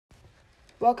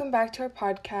Welcome back to our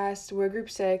podcast. We're Group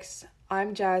 6.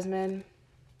 I'm Jasmine.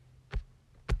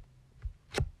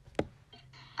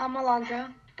 I'm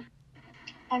Alondra.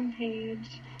 I'm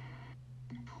Paige.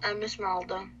 I'm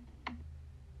Esmeralda.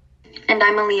 And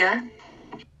I'm Aaliyah.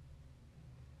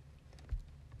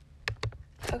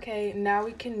 Okay, now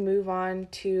we can move on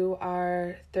to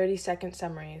our 30-second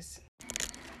summaries.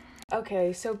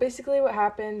 Okay, so basically what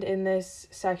happened in this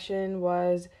section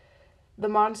was the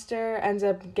monster ends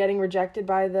up getting rejected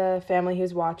by the family he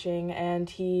was watching, and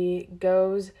he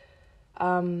goes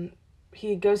to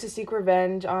seek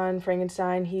revenge on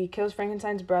Frankenstein. He kills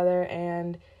Frankenstein's brother,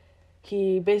 and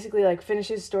he basically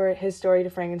finishes his story to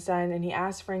Frankenstein, and he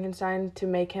asks Frankenstein to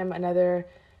make him another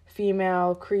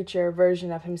female creature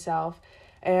version of himself.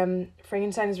 And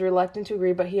Frankenstein is reluctant to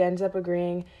agree, but he ends up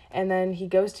agreeing, and then he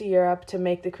goes to Europe to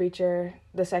make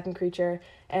the second creature,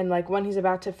 and when he's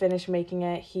about to finish making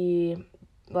it, he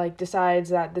decides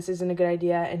that this isn't a good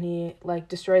idea, and he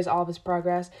destroys all of his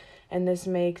progress, and this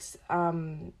makes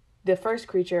the first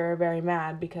creature very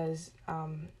mad because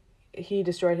he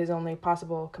destroyed his only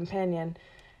possible companion.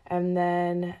 And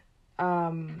then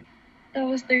that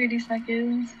was 30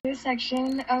 seconds. This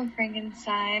section of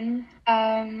Frankenstein,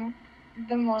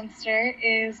 the monster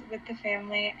is with the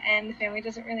family, and the family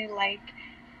doesn't really like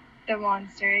the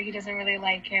monster. He doesn't really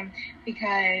like him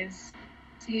because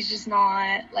he's just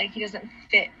not, he doesn't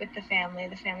fit with the family.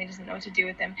 The family doesn't know what to do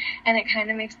with him, and it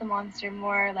kind of makes the monster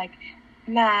more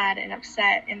mad and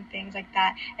upset and things like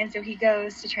that. And so he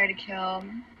goes to try to kill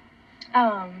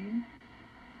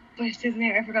what's his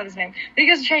name? I forgot his name. But he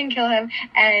goes to try and kill him,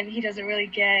 and he doesn't really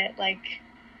get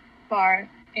far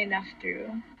enough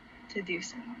through to do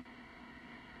so.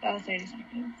 That was 30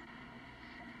 seconds.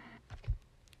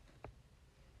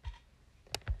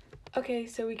 Okay,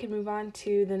 so we can move on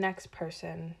to the next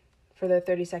person for the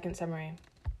 30-second summary.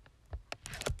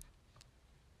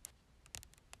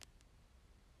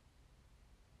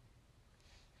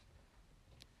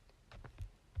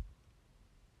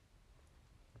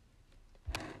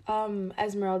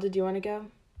 Esmeralda, do you want to go?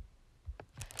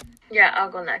 Yeah,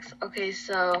 I'll go next. Okay,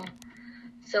 so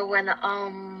when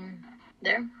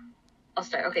there, I'll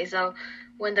start. Okay, so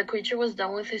when the creature was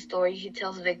done with his story, he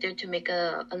tells Victor to make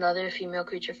another female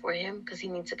creature for him because he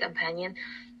needs a companion.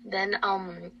 Then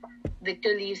Victor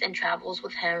leaves and travels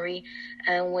with Henry,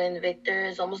 and when Victor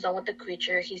is almost done with the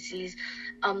creature, he sees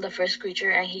the first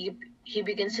creature, and he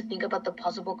begins to think about the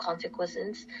possible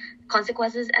consequences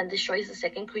and destroys the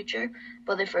second creature.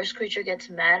 But the first creature gets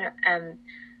mad, and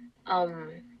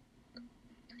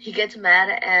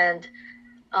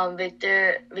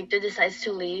Victor decides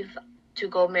to leave to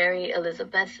go marry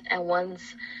Elizabeth. And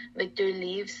once Victor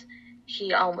leaves,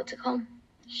 he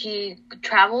he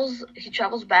travels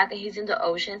back, and he's in the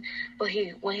ocean, but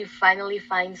when he finally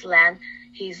finds land,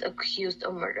 he's accused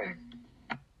of murder.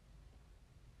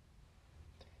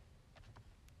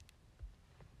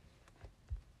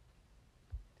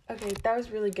 Okay, that was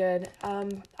really good.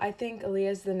 I think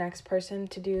Aaliyah's the next person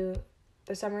to do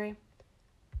the summary.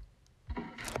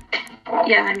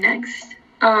 Yeah, I'm next.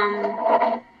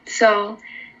 So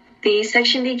the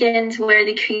section begins where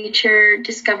the creature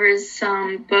discovers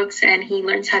some books, and he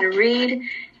learns how to read.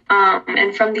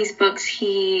 And from these books,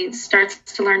 he starts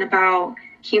to learn about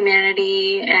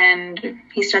humanity, and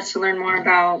he starts to learn more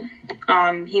about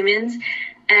humans.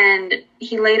 And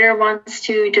he later wants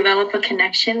to develop a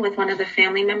connection with one of the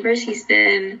family members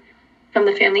from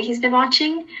the family he's been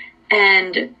watching.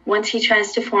 And once he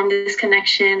tries to form this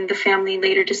connection, the family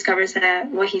later discovers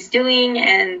what he's doing,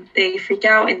 and they freak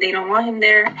out and they don't want him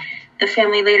there. The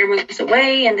family later moves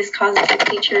away, and this causes the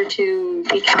creature to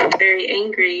become very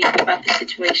angry about the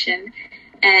situation.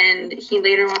 And he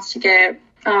later wants to get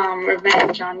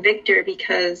revenge on Victor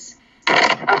because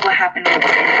of what happened with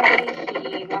him.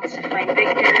 He wants to find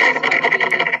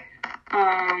Victor, so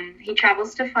he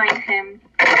travels to find him,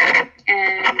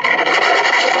 and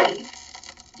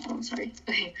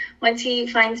Okay. Once he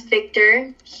finds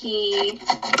Victor,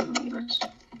 oh my gosh.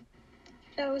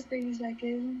 That was 30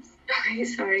 seconds. Okay,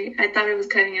 sorry. I thought it was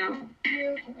cutting out.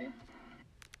 You're okay.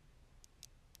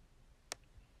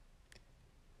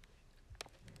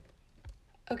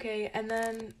 Okay, and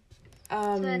then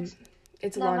So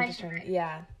it's not my Alondra's turn. turn.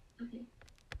 Yeah. Okay.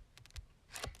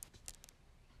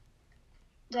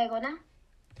 Do I go now?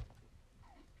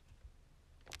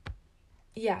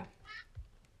 Yeah.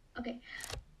 Okay.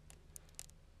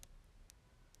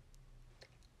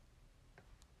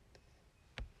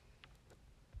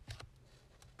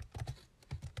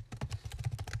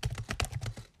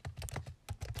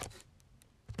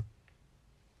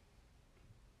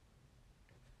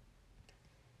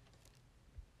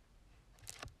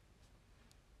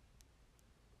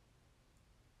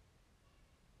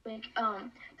 make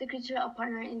the creature a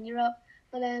partner in Europe.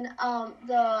 But then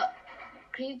the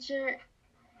creature,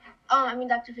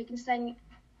 Dr. Frankenstein,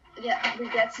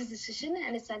 regrets his decision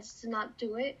and decides to not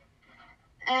do it.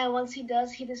 And once he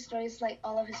does, he destroys like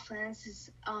all of his plans,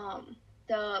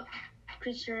 the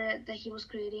creature that he was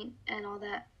creating and all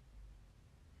that.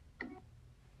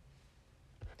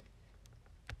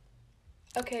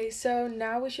 Okay, so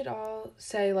now we should all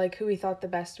say, like, who we thought the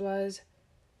best was.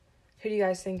 Who do you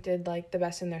guys think did, like, the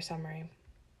best in their summary?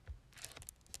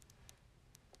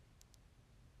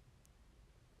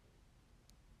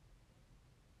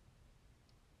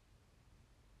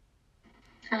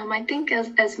 I think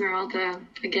Esmeralda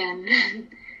again.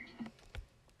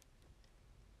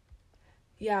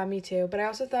 Yeah, me too. But I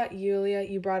also thought, Yulia,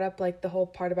 you brought up, like, the whole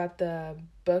part about the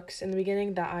books in the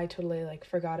beginning that I totally, like,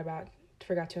 forgot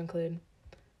to include.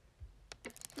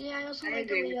 Yeah, I also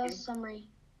like Leah's summary.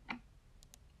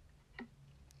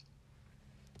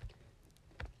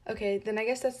 Okay, then I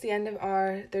guess that's the end of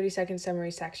our 30-second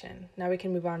summary section. Now we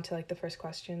can move on to, like, the first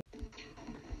question.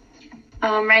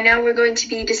 Right now we're going to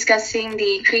be discussing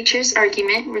the creature's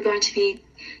argument. We're going to be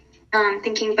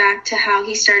thinking back to how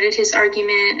he started his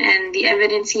argument and the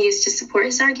evidence he used to support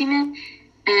his argument.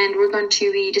 And we're going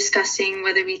to be discussing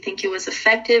whether we think it was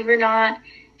effective or not,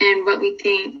 and what we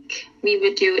think we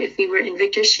would do if we were in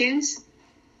Victor's shoes.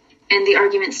 And the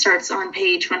argument starts on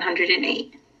page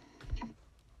 108.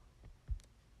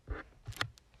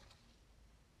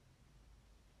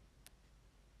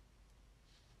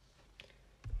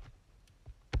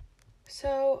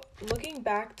 So, looking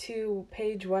back to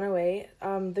page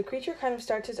 108, the creature kind of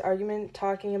starts his argument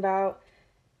talking about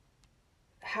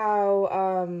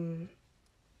how,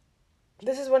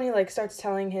 this is when he, like, starts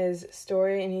telling his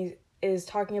story, and he is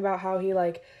talking about how he,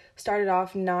 like, started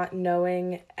off not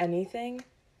knowing anything,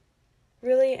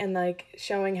 really, and, like,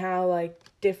 showing how, like,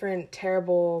 different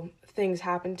terrible things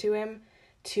happened to him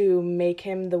to make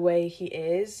him the way he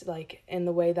is, like, in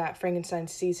the way that Frankenstein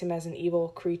sees him as an evil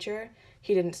creature.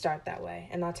 He didn't start that way,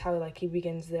 and that's how, like, he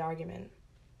begins the argument.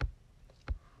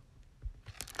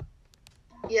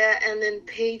 Yeah, and then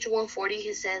page 140,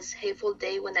 he says, "Hateful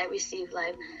day when I received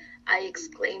life, I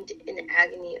exclaimed in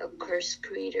agony, accursed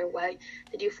creator, why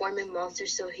did you form a monster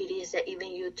so hideous that even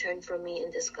you turned from me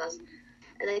in disgust?"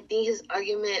 And I think his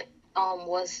argument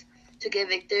was to get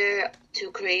Victor to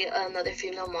create another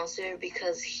female monster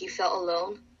because he felt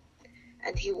alone,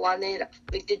 and he wanted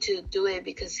Victor to do it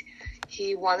because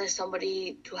he wanted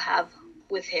somebody to have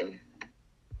with him.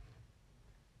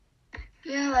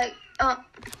 Yeah,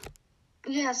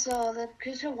 so the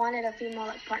creature wanted a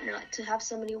female partner, to have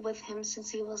somebody with him since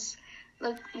he was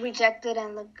rejected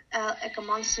and like a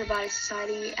monster by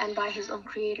society and by his own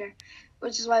creator,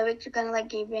 which is why Victor kind of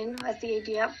gave in at the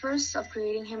idea at first of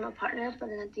creating him a partner, but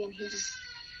then at the end he just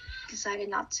decided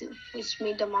not to, which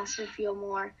made the monster feel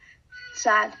more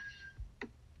sad.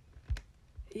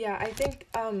 Yeah, I think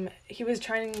he was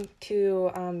trying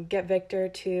to get Victor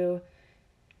to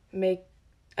make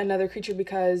another creature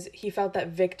because he felt that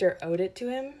Victor owed it to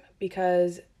him,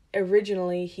 because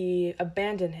originally he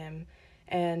abandoned him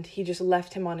and he just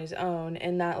left him on his own,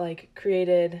 and that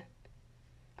created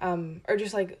or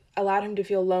just allowed him to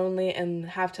feel lonely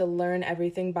and have to learn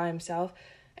everything by himself.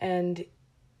 And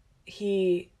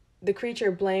the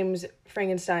creature blames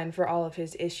Frankenstein for all of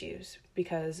his issues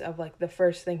because of the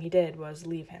first thing he did was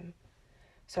leave him.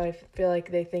 So I feel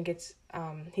like they think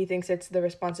he thinks it's the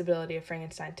responsibility of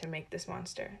Frankenstein to make this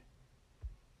monster.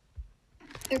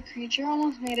 The creature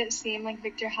almost made it seem like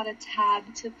Victor had a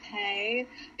tab to pay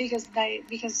because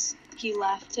he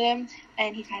left him,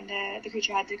 and the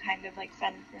creature had to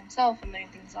fend for himself and learn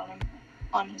things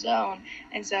on his own.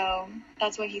 And so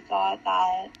that's why he thought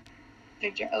that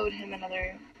Victor owed him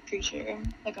another creature,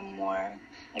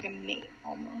 a mate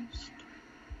almost.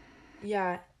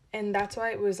 Yeah, and that's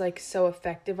why it was so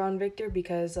effective on Victor,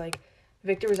 because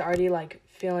Victor was already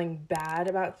feeling bad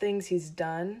about things he's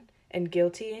done and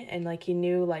guilty, and he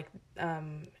knew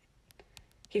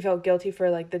he felt guilty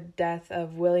for the death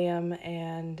of William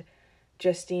and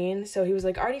Justine, so he was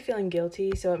already feeling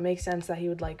guilty, so it makes sense that he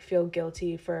would feel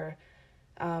guilty for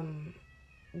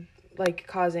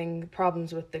causing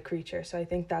problems with the creature. So I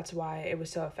think that's why it was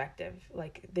so effective.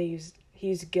 He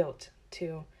used guilt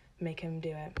to make him do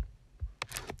it.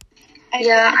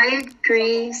 I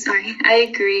agree. I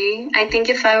agree. I think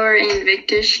if I were in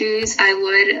Victor's shoes, I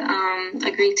would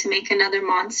agree to make another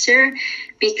monster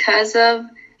because of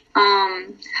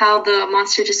how the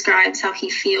monster describes how he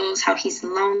feels, how he's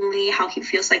lonely, how he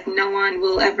feels like no one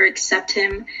will ever accept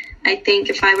him. I think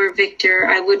if I were Victor,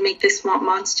 I would make this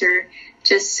monster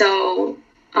just so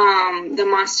the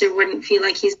monster wouldn't feel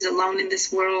like he's alone in this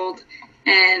world,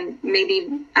 and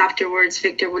maybe afterwards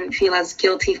Victor wouldn't feel as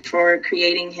guilty for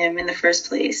creating him in the first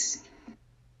place.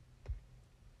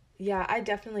 Yeah, I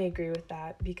definitely agree with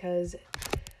that, because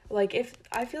like if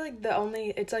I feel like the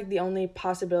only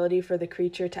possibility for the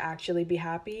creature to actually be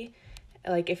happy,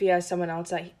 like if he has someone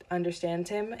else that understands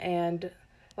him, and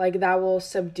like that will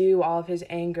subdue all of his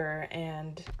anger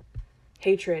and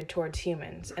hatred towards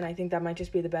humans, and I think that might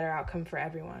just be the better outcome for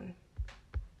everyone.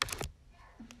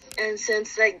 And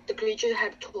since like the creature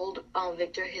had told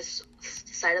Victor his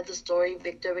side of the story,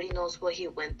 Victor already knows what he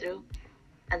went through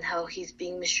and how he's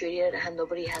being mistreated and how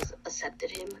nobody has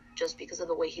accepted him just because of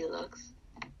the way he looks.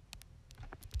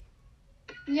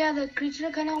 Yeah, the creature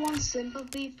kind of wants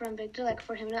sympathy from Victor, like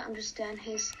for him to understand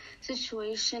his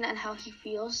situation and how he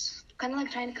feels. Kind of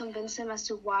like trying to convince him as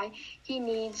to why he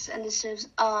needs and deserves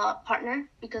a partner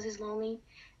because he's lonely,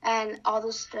 and all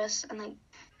the stress and like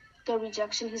the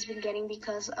rejection he's been getting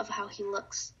because of how he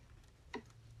looks.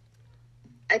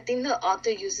 I think the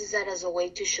author uses that as a way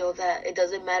to show that it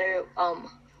doesn't matter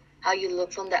how you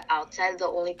look from the outside. The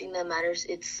only thing that matters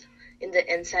it's in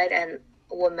the inside, and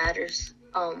what matters.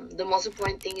 The most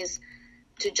important thing is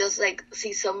to just like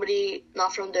see somebody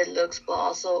not from their looks, but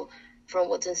also from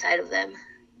what's inside of them.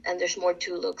 And there's more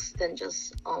to looks than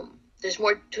just there's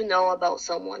more to know about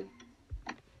someone.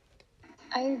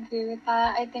 I agree with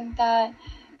that. I think that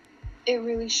it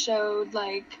really showed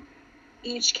like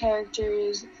each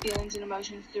character's feelings and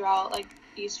emotions throughout like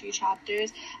these few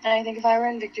chapters. And I think if I were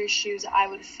in Victor's shoes, I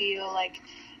would feel like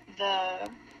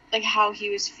how he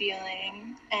was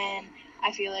feeling, and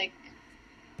I feel like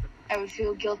I would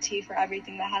feel guilty for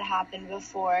everything that had happened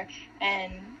before,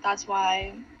 and that's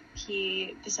why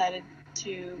he decided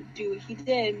to do what he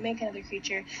did, make another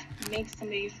creature, make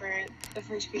somebody for the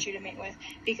first creature to mate with,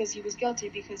 because he was guilty,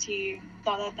 because he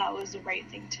thought that that was the right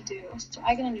thing to do. So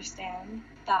I can understand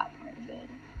that part of it.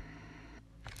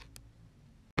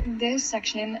 This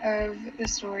section of the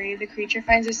story, the creature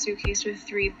finds a suitcase with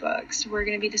 3 books. We're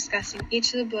going to be discussing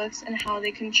each of the books and how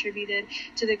they contributed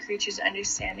to the creature's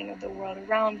understanding of the world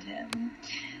around him.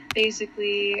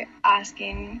 Basically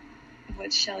asking,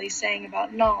 what's Shelley saying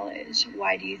about knowledge?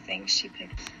 Why do you think she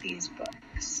picked these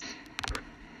books?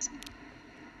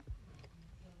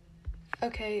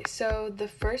 Okay, so the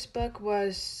first book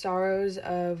was Sorrows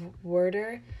of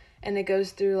Werder, and it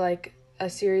goes through like a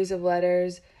series of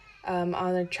letters on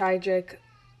a tragic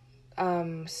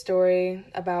story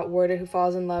about Werder, who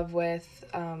falls in love with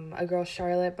a girl,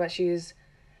 Charlotte, but it's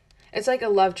like a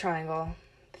love triangle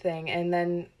thing, and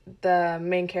then the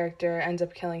main character ends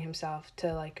up killing himself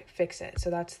to like fix it. So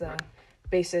that's the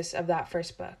basis of that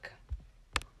first book.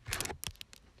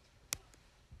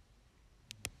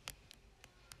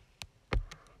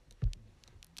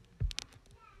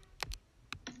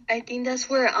 I think that's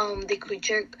where the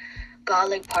creature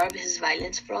got like part of his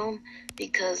violence from,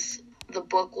 because the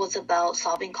book was about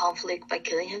solving conflict by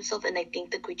killing himself, and I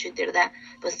think the creature did that,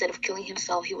 but instead of killing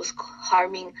himself, he was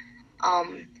harming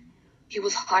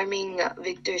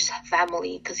Victor's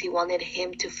family because he wanted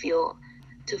him to feel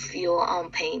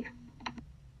pain.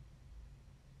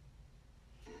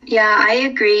 Yeah, I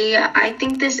agree. I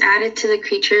think this added to the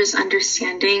creature's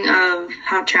understanding of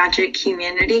how tragic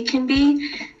humanity can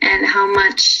be and how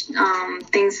much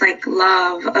things like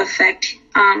love affect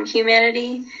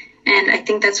humanity. And I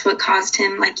think that's what caused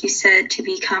him, like you said, to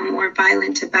become more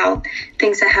violent about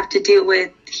things that have to do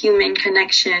with human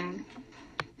connection.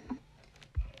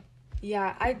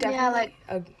 Yeah, I definitely...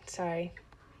 sorry.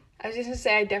 I was just going to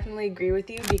say I definitely agree with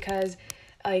you, because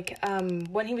like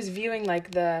when he was viewing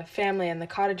like the family and the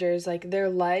cottagers, like their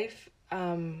life,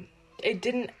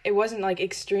 it wasn't like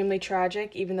extremely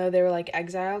tragic, even though they were like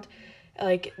exiled.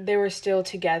 Like they were still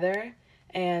together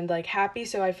and like happy.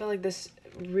 So I feel like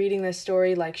reading this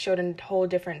story like showed a whole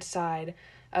different side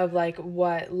of like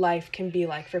what life can be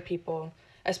like for people,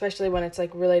 especially when it's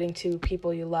like relating to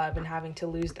people you love and having to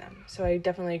lose them. So I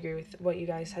definitely agree with what you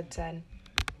guys had said.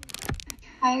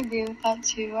 I agree with that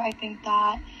too. I think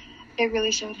that it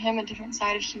really showed him a different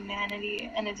side of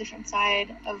humanity and a different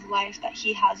side of life that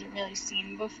he hasn't really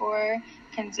seen before,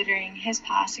 considering his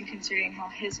past and considering how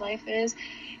his life is.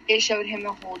 It showed him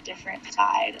a whole different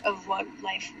side of what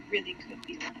life really could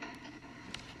be like.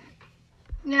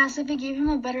 Yeah, so it gave him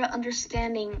a better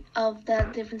understanding of the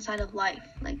different side of life.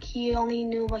 Like he only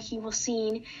knew what he was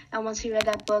seeing, and once he read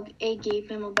that book, it gave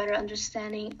him a better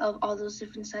understanding of all those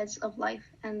different sides of life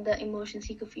and the emotions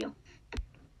he could feel.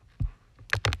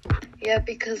 Yeah,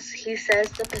 because he says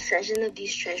the possession of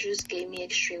these treasures gave me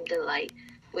extreme delight,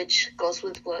 which goes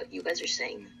with what you guys are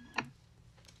saying.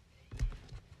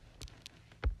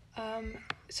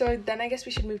 So then I guess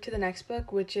we should move to the next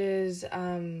book, which is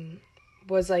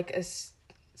was like a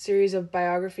series of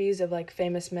biographies of like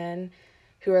famous men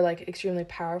who are like extremely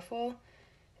powerful.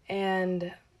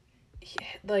 And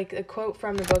like a quote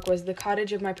from the book was, "The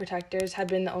cottage of my protectors had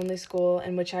been the only school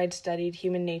in which I had studied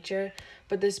human nature,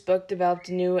 but this book developed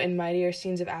new and mightier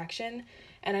scenes of action."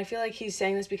 And I feel like he's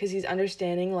saying this because he's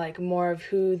understanding like more of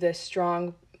who the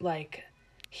strong like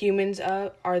humans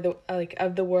are the like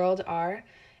of the world are,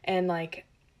 and like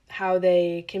how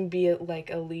they can be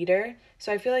like a leader.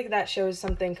 So I feel like that shows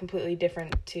something completely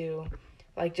different to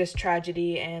like just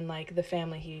tragedy and like the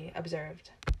family he observed.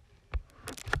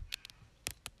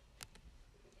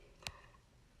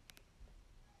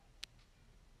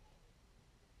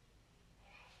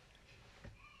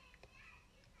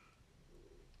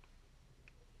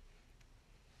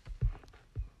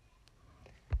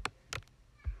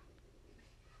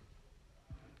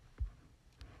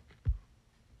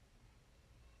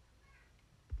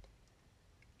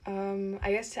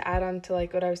 I guess to add on to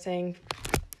like what I was saying,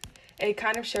 it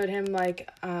kind of showed him like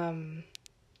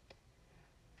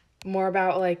more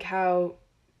about like how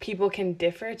people can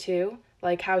differ too,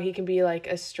 like how he can be like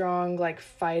a strong like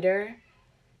fighter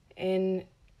in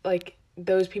like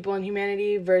those people in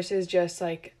humanity versus just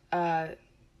like a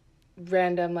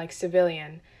random like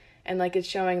civilian, and like it's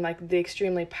showing like the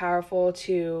extremely powerful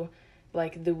to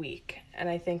like the weak. And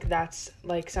I think that's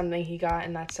like something he got,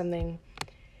 and that's something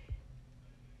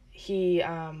he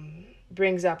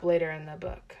brings up later in the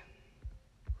book.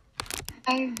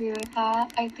 I agree with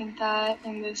that. I think that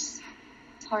in this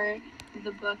part of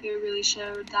the book, it really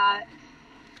showed that,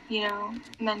 you know,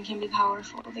 men can be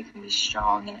powerful, they can be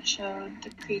strong, and it showed the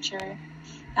creature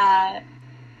that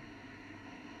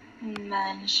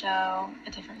men show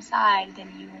a different side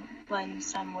than you when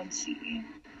some would see.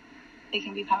 They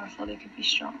can be powerful, they can be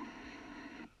strong.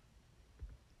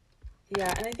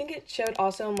 Yeah, and I think it showed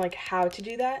also like how to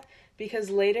do that, because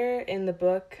later in the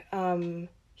book,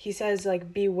 he says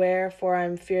like, "Beware, for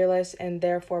I'm fearless and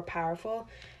therefore powerful."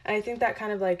 And I think that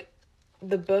kind of like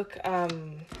the book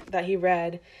that he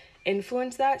read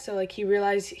influenced that. So like he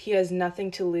realized he has nothing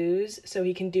to lose, so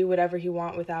he can do whatever he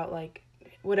wants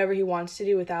to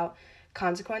do without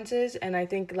consequences. And I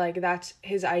think like that's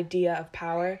his idea of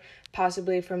power,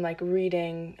 possibly from like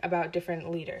reading about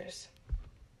different leaders.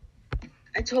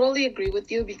 I totally agree with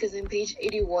you, because in page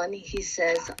 81 he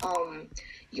says,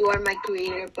 "You are my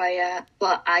creator,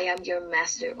 but I am your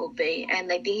master. Obey."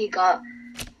 And I think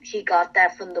he got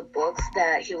that from the books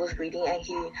that he was reading, and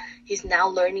he's now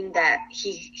learning that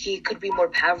he could be more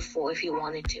powerful if he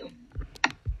wanted to.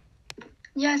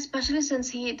 Yeah, especially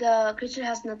since the creature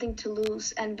has nothing to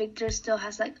lose, and Victor still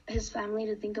has like his family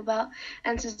to think about.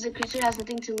 And since the creature has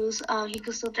nothing to lose, he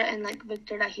could still threaten like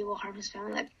Victor that he will harm his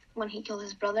family, like when he killed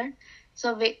his brother.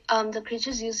 So the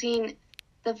creature's using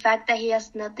the fact that he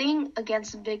has nothing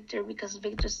against Victor, because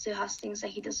Victor still has things that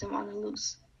he doesn't want to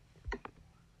lose.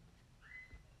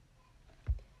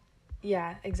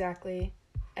 Yeah, exactly.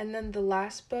 And then the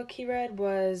last book he read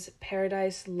was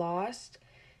Paradise Lost,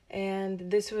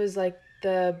 and this was like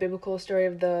the biblical story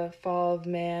of the fall of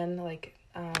man, like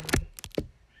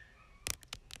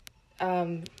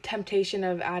temptation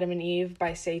of Adam and Eve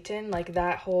by Satan, like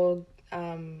that whole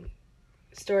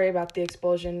story about their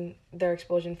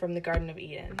expulsion from the Garden of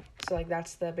Eden. So like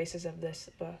that's the basis of this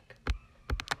book.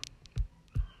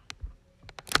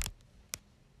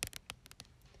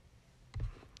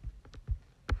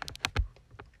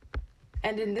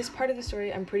 And in this part of the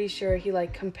story, I'm pretty sure he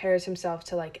like compares himself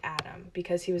to like Adam,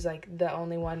 because he was like the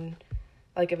only one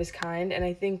like of his kind. And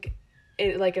I think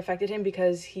it like affected him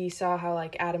because he saw how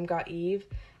like Adam got Eve,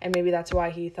 and maybe that's why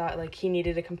he thought like he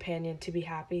needed a companion to be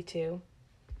happy too.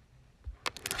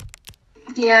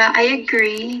 Yeah, I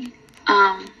agree.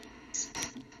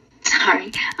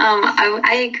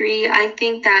 I agree. I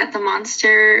think that the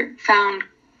monster found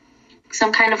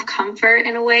some kind of comfort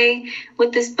in a way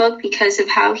with this book because of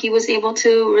how he was able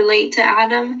to relate to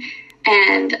Adam.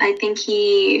 And I think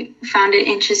he found it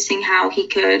interesting how he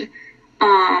could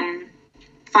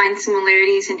find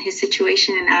similarities in his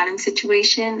situation and Adam's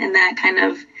situation. And that kind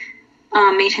of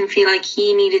made him feel like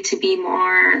he needed to be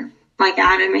more like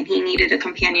Adam and he needed a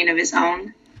companion of his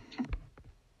own.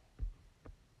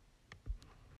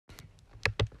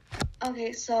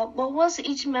 Okay, so what was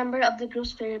each member of the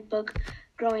group's favorite book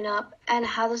growing up, and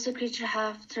how does the creature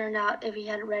have turned out if he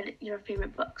had read your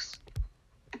favorite books?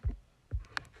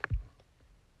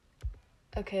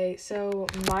 Okay, so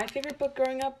my favorite book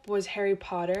growing up was Harry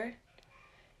Potter,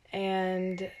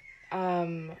 and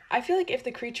I feel like if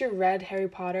the creature read Harry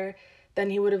Potter, then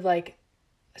he would have like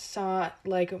saw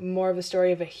like more of a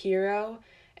story of a hero,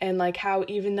 and like how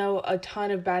even though a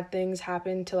ton of bad things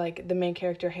happened to like the main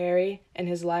character Harry in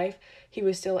his life, he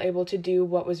was still able to do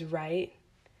what was right.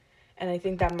 And I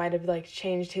think that might have like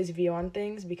changed his view on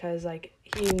things, because like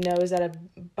he knows that a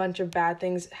bunch of bad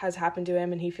things has happened to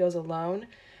him and he feels alone,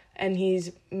 and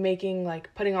he's making like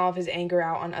putting all of his anger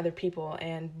out on other people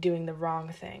and doing the wrong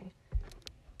thing.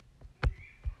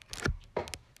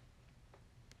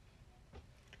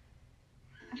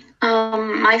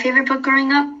 My favorite book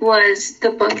growing up was The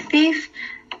Book Thief,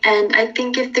 and I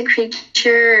think if the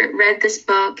creature read this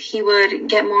book, he would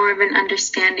get more of an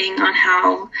understanding on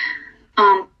how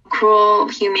cruel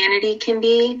humanity can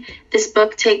be. This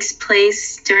book takes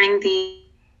place during the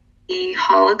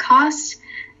Holocaust,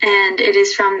 and it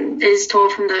is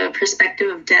told from the perspective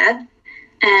of death.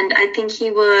 And I think he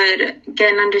would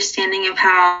get an understanding of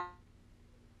how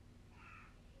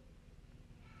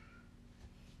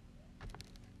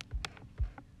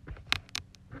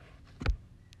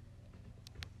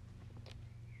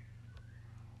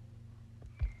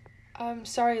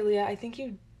Sorry, Leah, I think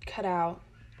you cut out.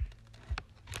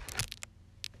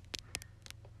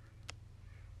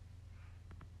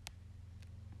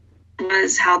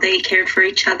 was how they cared for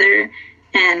each other,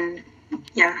 and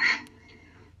yeah.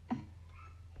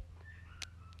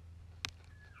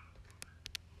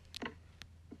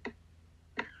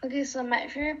 Okay, so my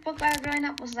favorite book while growing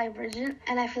up was Divergent,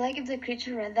 and I feel like if the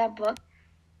creature read that book,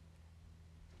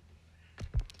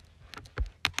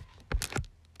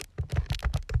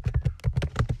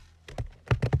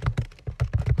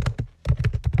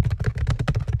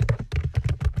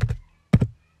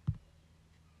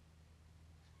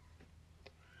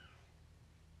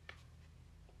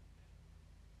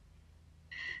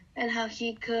 and how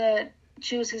he could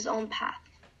choose his own path,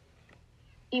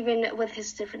 even with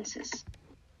his differences.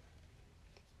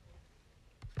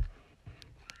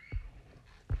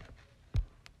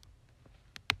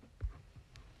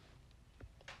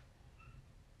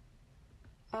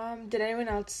 Did anyone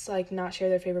else like not share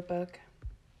their favorite book?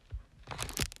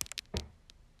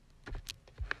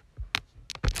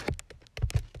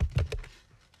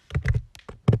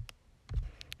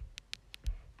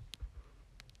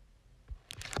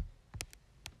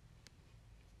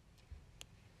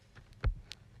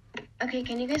 Okay,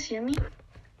 can you guys hear me?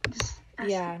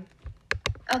 Yeah.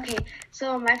 Okay,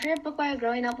 so my favorite book while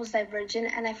growing up was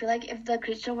Divergent, and I feel like if the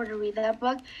creature were to read that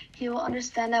book, he will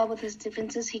understand that with his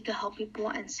differences, he could help people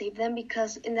and save them,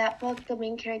 because in that book, the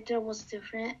main character was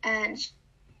different, and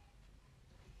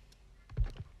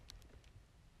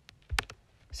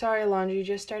Sorry, Alondra, you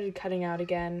just started cutting out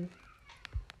again.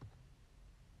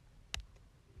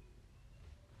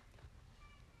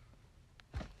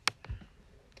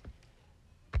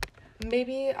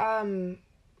 Maybe,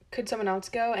 could someone else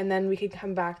go, and then we could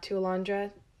come back to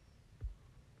Alondra?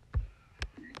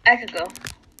 I could go.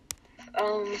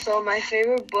 So my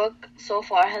favorite book so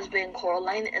far has been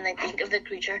Coraline, and I think if the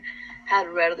creature had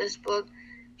read this book,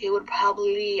 he would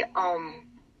probably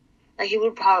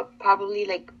probably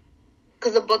like,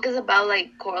 because the book is about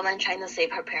like Coraline trying to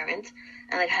save her parents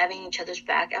and like having each other's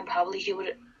back, and probably he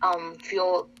would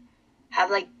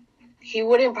he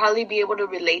wouldn't probably be able to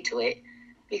relate to it,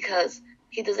 because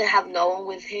he doesn't have no one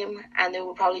with him, and it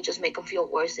would probably just make him feel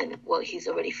worse than what he's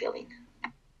already feeling.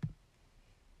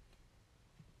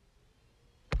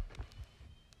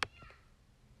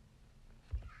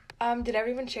 Did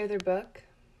everyone share their book?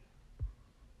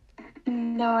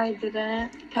 No, I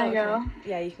didn't. Can I go?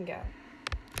 Yeah, you can go.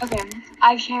 Okay,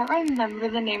 I can't remember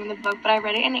the name of the book, but I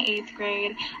read it in 8th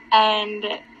grade, and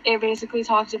it basically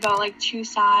talked about like two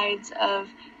sides of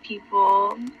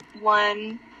people.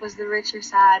 One was the richer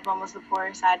side, one was the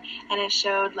poorer side, and it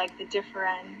showed like the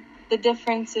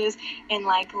differences in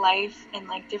like life and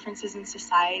like differences in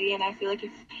society. And I feel like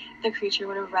if the creature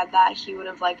would have read that, he would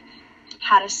have like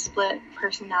had a split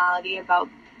personality about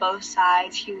both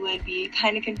sides. He would be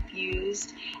kind of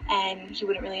confused, and he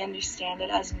wouldn't really understand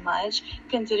it as much,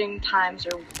 considering times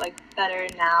are like better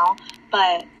now.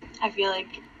 But I feel like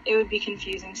it would be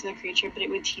confusing to the creature, but it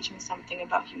would teach him something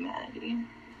about humanity.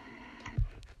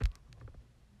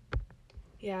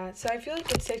 Yeah, so I feel like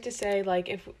it's safe to say, like,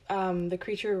 if the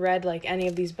creature read, like, any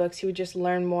of these books, he would just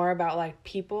learn more about, like,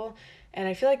 people, and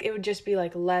I feel like it would just be,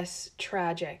 like, less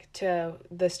tragic to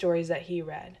the stories that he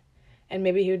read, and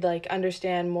maybe he would, like,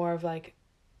 understand more of, like,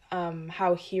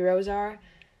 how heroes are,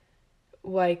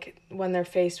 like, when they're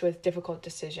faced with difficult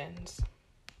decisions.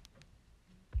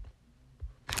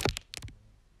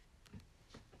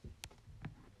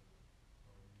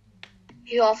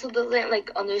 He also doesn't like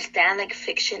understand like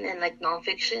fiction and like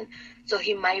nonfiction, so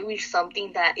he might read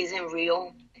something that isn't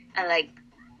real and like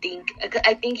think.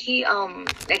 I think he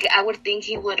like I would think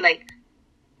he would like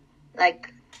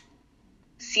like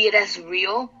see it as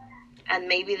real and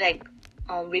maybe like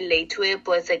relate to it,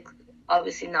 but it's like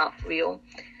obviously not real.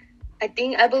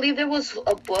 I believe there was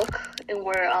a book in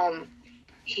where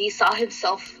he saw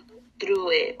himself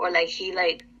through it, or like he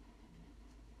like,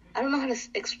 I don't know how to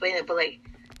explain it, but like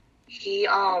he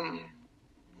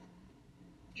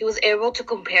was able to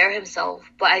compare himself,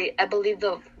 but I believe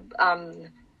the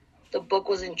book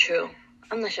wasn't true.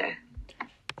 I'm not sure.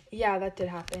 Yeah, that did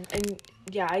happen. And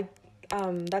yeah,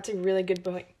 that's a really good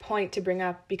point to bring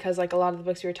up, because like a lot of the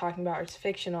books we were talking about are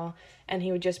fictional, and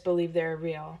he would just believe they're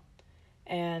real.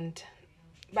 And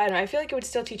but I don't know, I feel like it would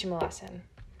still teach him a lesson.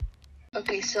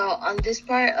 Okay, so on this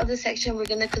part of the section, we're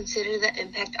gonna consider the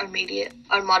impact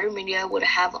our modern media would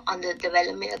have on the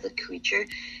development of the creature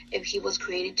if he was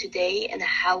created today, and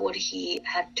how would he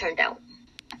have turned out.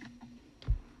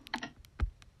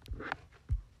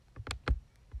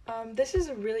 This is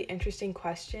a really interesting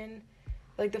question.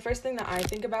 Like, the first thing that I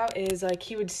think about is, like,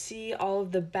 he would see all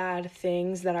of the bad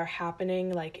things that are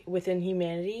happening, like, within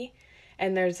humanity,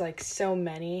 and there's, like, so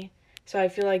many. So I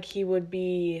feel like he would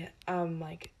be,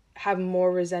 like, have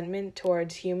more resentment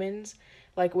towards humans,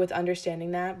 like, with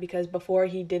understanding that, because before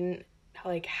he didn't,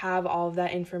 like, have all of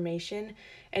that information,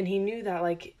 and he knew that,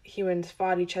 like, humans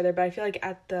fought each other, but I feel like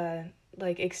at the,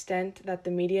 like, extent that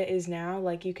the media is now,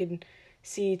 like, you could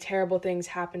see terrible things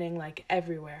happening, like,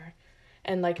 everywhere,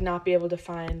 and like not be able to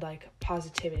find like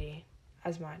positivity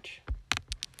as much.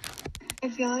 I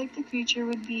feel like the creature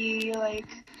would be like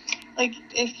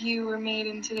if you were made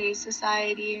in today's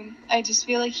society, I just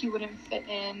feel like he wouldn't fit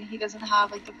in. He doesn't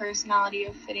have like the personality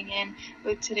of fitting in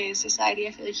with today's society.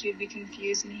 I feel like he would be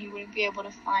confused and he wouldn't be able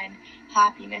to find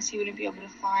happiness. He wouldn't be able to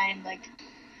find like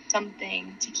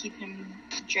something to keep him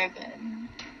driven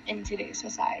in today's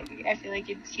society. I feel like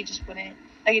it just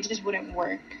wouldn't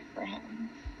work for him.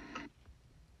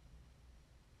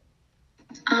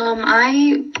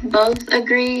 I both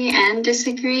agree and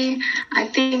disagree. I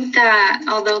think that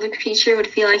although the creature would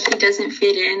feel like he doesn't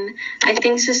fit in, I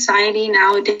think society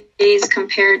nowadays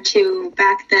compared to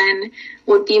back then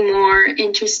would be more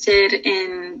interested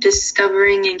in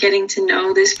discovering and getting to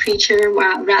know this creature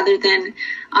rather than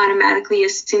automatically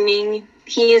assuming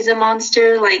he is a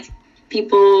monster like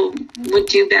people would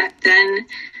do back then.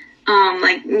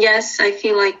 Yes, I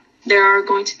feel like there are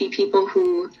going to be people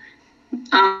who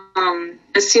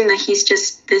assume that he's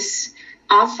just this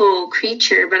awful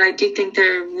creature, but I do think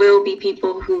there will be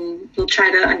people who will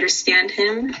try to understand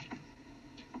him.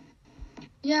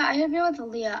 Yeah, I agree with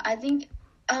Aaliyah. I think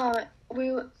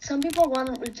some people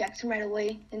want to reject him right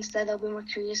away instead of being more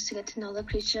curious to get to know the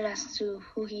creature as to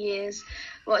who he is.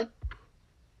 Well,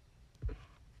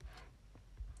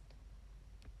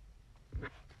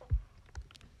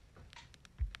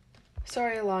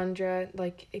 Sorry, Alondra,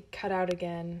 like it cut out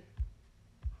again.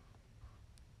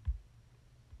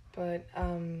 But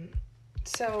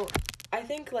so I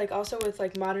think like also with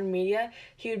like modern media,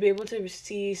 he would be able to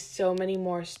see so many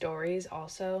more stories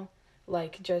also,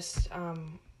 like just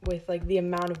with like the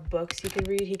amount of books he could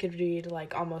read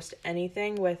like almost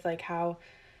anything, with like how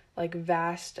like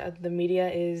vast the media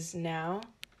is now.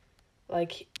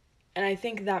 Like, and I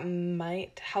think that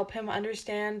might help him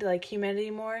understand like humanity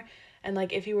more, and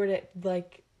like if he were to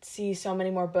like see so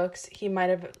many more books, he might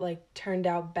have like turned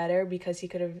out better, because he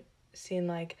could have seen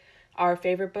like our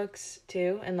favorite books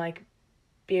too, and like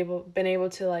been able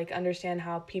to like understand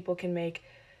how people can make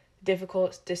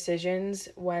difficult decisions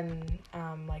when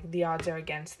like the odds are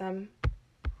against them.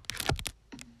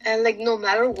 And like no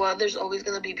matter what, there's always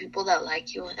gonna be people that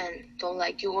like you and don't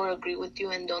like you, or agree with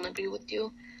you and don't agree with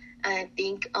you. And I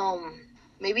think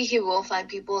maybe he will find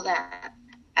people that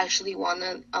actually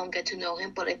wanna get to know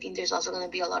him, but I think there's also gonna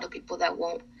be a lot of people that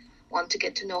won't want to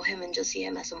get to know him and just see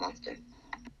him as a monster.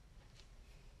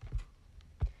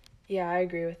 Yeah, I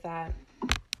agree with that.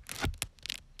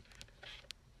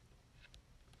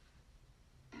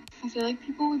 I feel like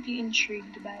people would be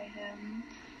intrigued by him.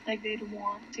 Like they'd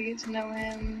want to get to know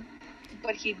him,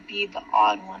 but he'd be the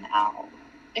odd one out,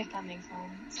 if that makes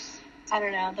sense. I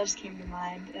don't know, that just came to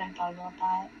mind and I thought about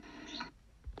that.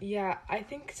 Yeah, I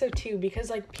think so too, because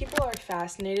like people are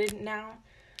fascinated now.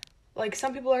 Like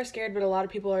some people are scared, but a lot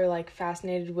of people are like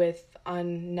fascinated with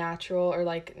unnatural or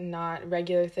like not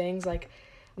regular things, like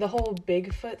the whole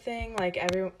Bigfoot thing. Like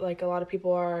a lot of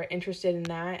people are interested in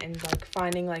that, and like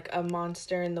finding like a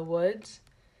monster in the woods.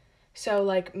 So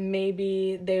like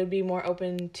maybe they would be more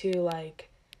open to like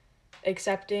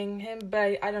accepting him,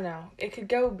 but I don't know. It could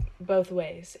go both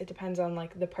ways. It depends on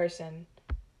like the person.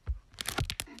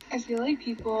 I feel like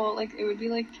people, like, it would be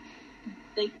like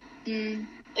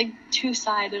like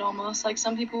two-sided almost. Like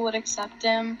some people would accept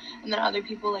him and then other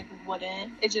people like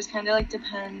wouldn't. It just kind of like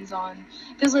depends on,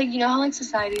 because like you know how like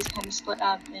society is kind of split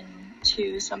up in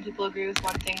two. Some people agree with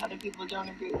one thing, other people don't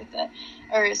agree with it,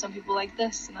 or some people like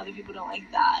this and other people don't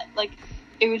like that. Like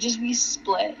it would just be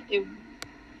split. You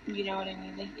know what I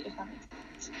mean? Like, if that makes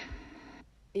sense.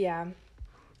 Yeah.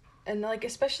 And like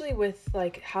especially with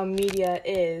like how media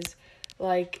is,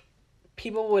 like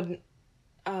people would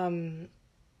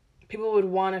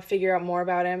want to figure out more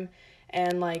about him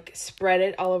and like spread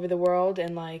it all over the world,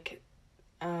 and like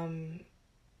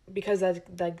because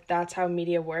that's how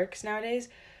media works nowadays,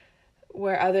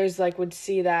 where others like would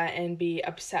see that and be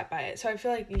upset by it. So I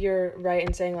feel like you're right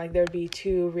in saying like there'd be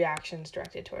two reactions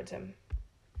directed towards him.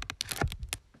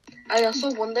 I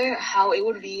also wonder how it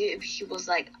would be if he was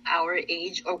like our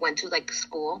age or went to like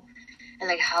school, and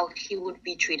like how he would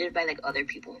be treated by like other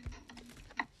people.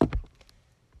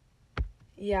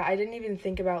 Yeah, I didn't even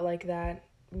think about like that,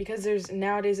 because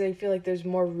nowadays I feel like there's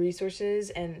more resources,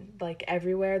 and like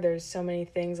everywhere there's so many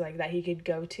things like that he could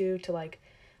go to like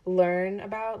learn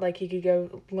about. Like he could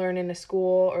go learn in a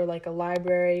school or like a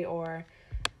library or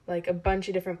like a bunch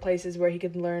of different places where he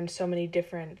could learn so many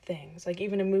different things. Like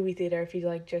even a movie theater, if he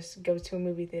like just goes to a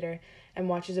movie theater and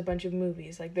watches a bunch of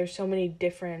movies, like there's so many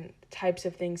different types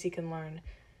of things he can learn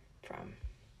from.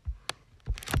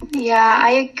 Yeah,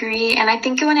 I agree. And I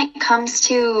think when it comes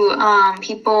to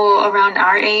people around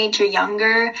our age or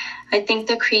younger, I think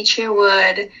the creature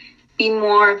would be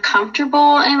more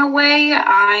comfortable in a way.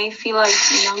 I feel like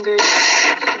younger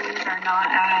generations are not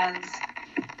as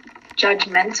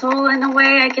judgmental in a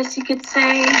way, I guess you could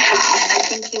say. And I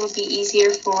think it would be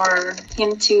easier for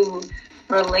him to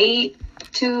relate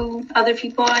to other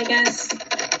people, I guess.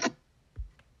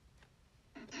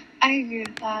 I agree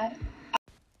with that.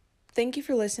 Thank you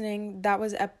for listening. That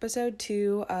was episode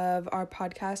 2 of our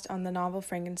podcast on the novel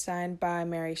Frankenstein by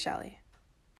Mary Shelley.